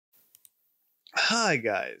Hi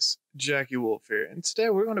guys, Jackie Wolf here, and today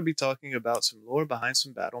we're going to be talking about some lore behind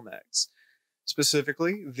some battle mechs,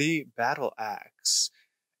 specifically the Battleaxe,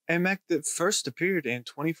 a mech that first appeared in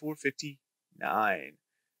 2459.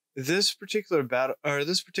 This particular battle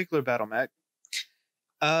mech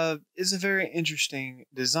is a very interesting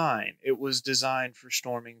design. It was designed for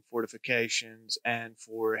storming fortifications and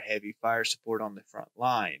for heavy fire support on the front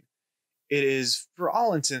line. It is, for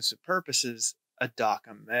all intents and purposes, a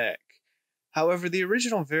Daka mech. However, the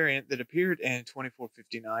original variant that appeared in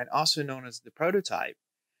 2459, also known as the prototype,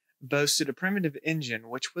 boasted a primitive engine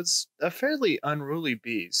which was a fairly unruly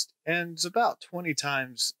beast and is about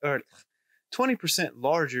 20%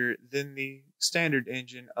 larger than the standard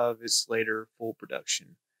engine of its later full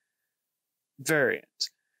production variant.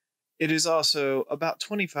 It is also about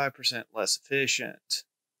 25% less efficient.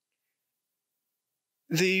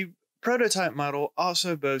 The prototype model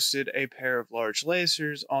also boasted a pair of large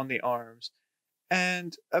lasers on the arms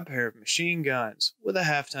and a pair of machine guns with a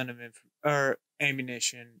half ton of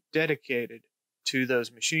ammunition dedicated to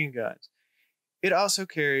those machine guns. It also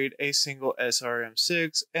carried a single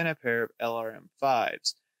SRM-6 and a pair of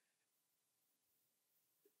LRM-5s.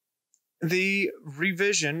 The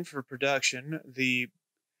revision for production, the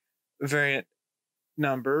variant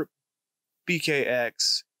number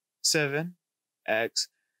BKX-7X,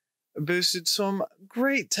 boosted some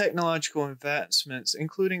great technological advancements,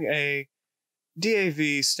 including a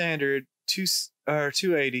DAV standard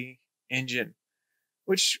 280 engine,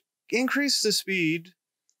 which increased the speed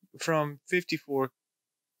from 54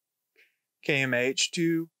 kmh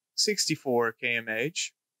to 64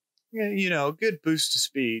 kmh. Good boost to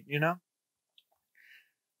speed,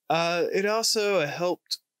 It also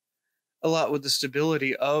helped a lot with the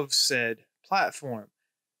stability of said platform,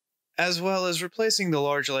 as well as replacing the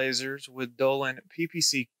large lasers with Dolan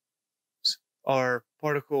PPC are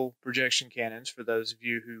particle projection cannons for those of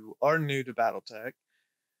you who are new to Battletech,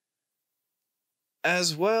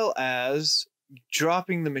 as well as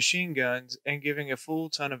dropping the machine guns and giving a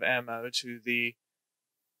full ton of ammo to the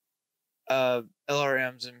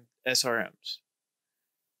LRMs and SRMs.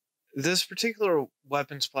 This particular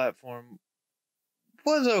weapons platform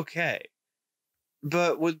was okay,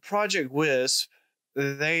 but with Project Wisp,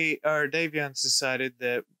 Davion's decided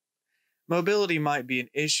that mobility might be an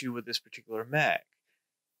issue with this particular mech,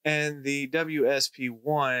 and the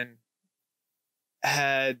WSP-1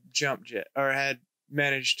 had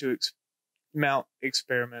managed to mount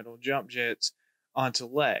experimental jump jets onto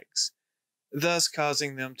legs, thus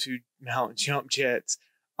causing them to mount jump jets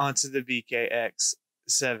onto the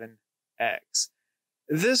BKX-7X.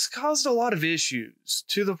 This caused a lot of issues,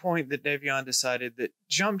 to the point that Davion decided that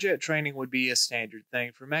jump jet training would be a standard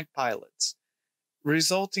thing for mech pilots,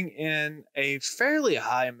 resulting in a fairly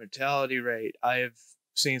high mortality rate. I have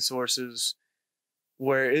seen sources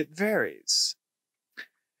where it varies.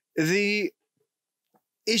 The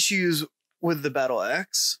issues with the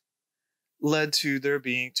Battleaxe led to there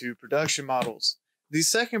being two production models. The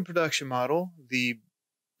second production model, the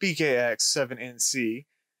BKX-7NC,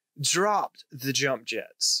 dropped the jump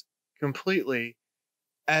jets completely,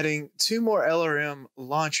 adding two more LRM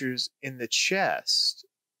launchers in the chest,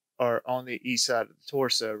 or on the east side of the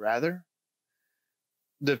torso, rather,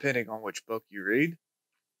 depending on which book you read.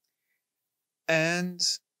 And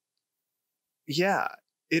yeah,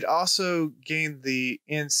 it also gained the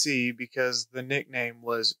NC because the nickname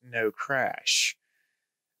was No Crash.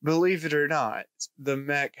 Believe it or not, the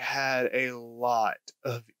mech had a lot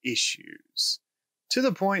of issues, to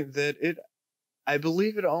the point that I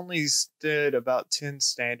believe it only stood about 10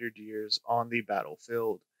 standard years on the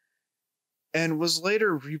battlefield, and was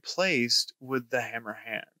later replaced with the Hammer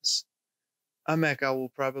Hands, a mech I will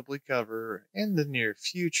probably cover in the near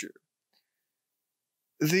future.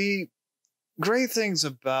 The great things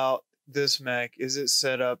about this mech is it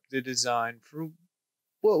set up the design for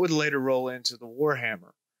what would later roll into the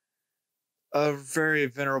Warhammer, a very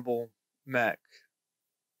venerable mech.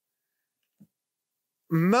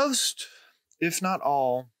 Most, if not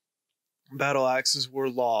all, battle axes were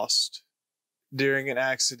lost during an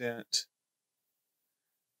accident,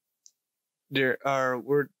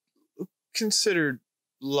 were considered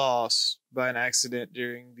lost by an accident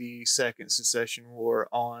during the Second Secession War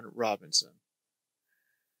on Robinson.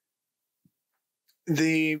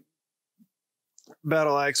 The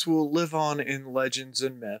Battleaxe will live on in legends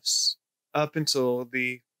and myths up until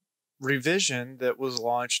the revision that was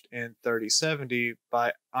launched in 3070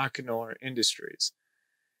 by Akinor Industries.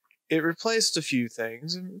 It replaced a few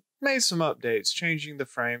things and made some updates, changing the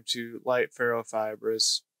frame to light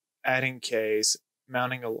ferrofibrous, adding case,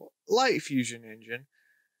 mounting a light fusion engine,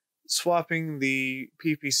 swapping the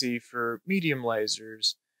PPC for medium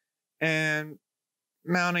lasers, and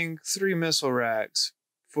mounting 3 missile racks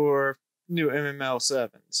for new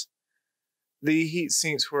MML7s. The heat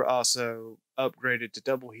sinks were also upgraded to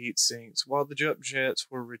double heat sinks, while the jump jets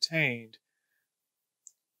were retained.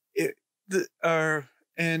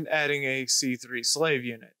 And adding a C3 slave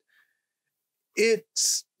unit.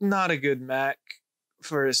 It's not a good mech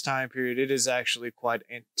for its time period. It is actually quite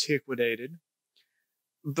antiquated.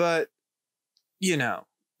 But, you know,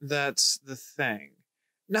 that's the thing.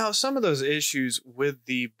 Now, some of those issues with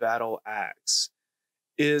the Battleaxe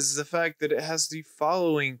is the fact that it has the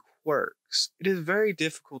following quirks. It is very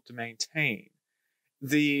difficult to maintain.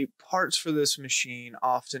 The parts for this machine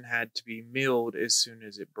often had to be milled as soon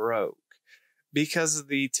as it broke because of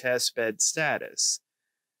the testbed status.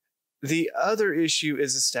 The other issue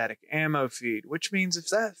is a static ammo feed, which means if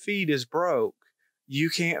that feed is broke, you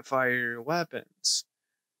can't fire your weapons.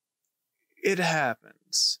 It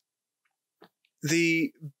happens.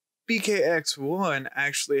 The BKX1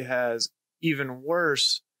 actually has even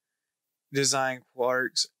worse design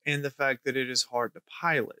quirks in the fact that it is hard to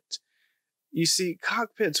pilot. You see,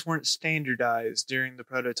 cockpits weren't standardized during the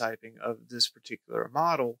prototyping of this particular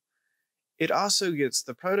model. It also gets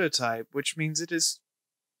the prototype, which means it is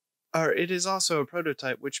also a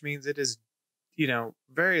prototype, which means it is,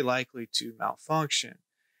 very likely to malfunction.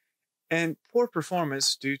 And poor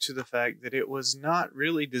performance due to the fact that it was not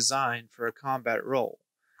really designed for a combat role.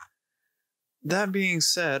 That being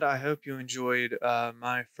said, I hope you enjoyed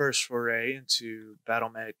my first foray into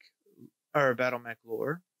Battlemech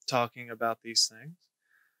lore, talking about these things.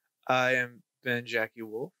 I am Ben Jackie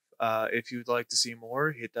Wolf. If you'd like to see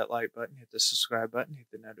more, hit that like button, hit the subscribe button,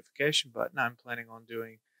 hit the notification button. I'm planning on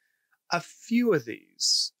doing a few of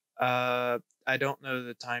these. I don't know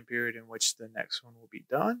the time period in which the next one will be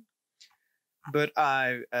done. But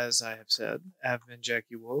as I have said, have been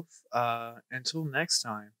Jackie Wolf. Until next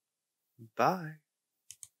time, bye.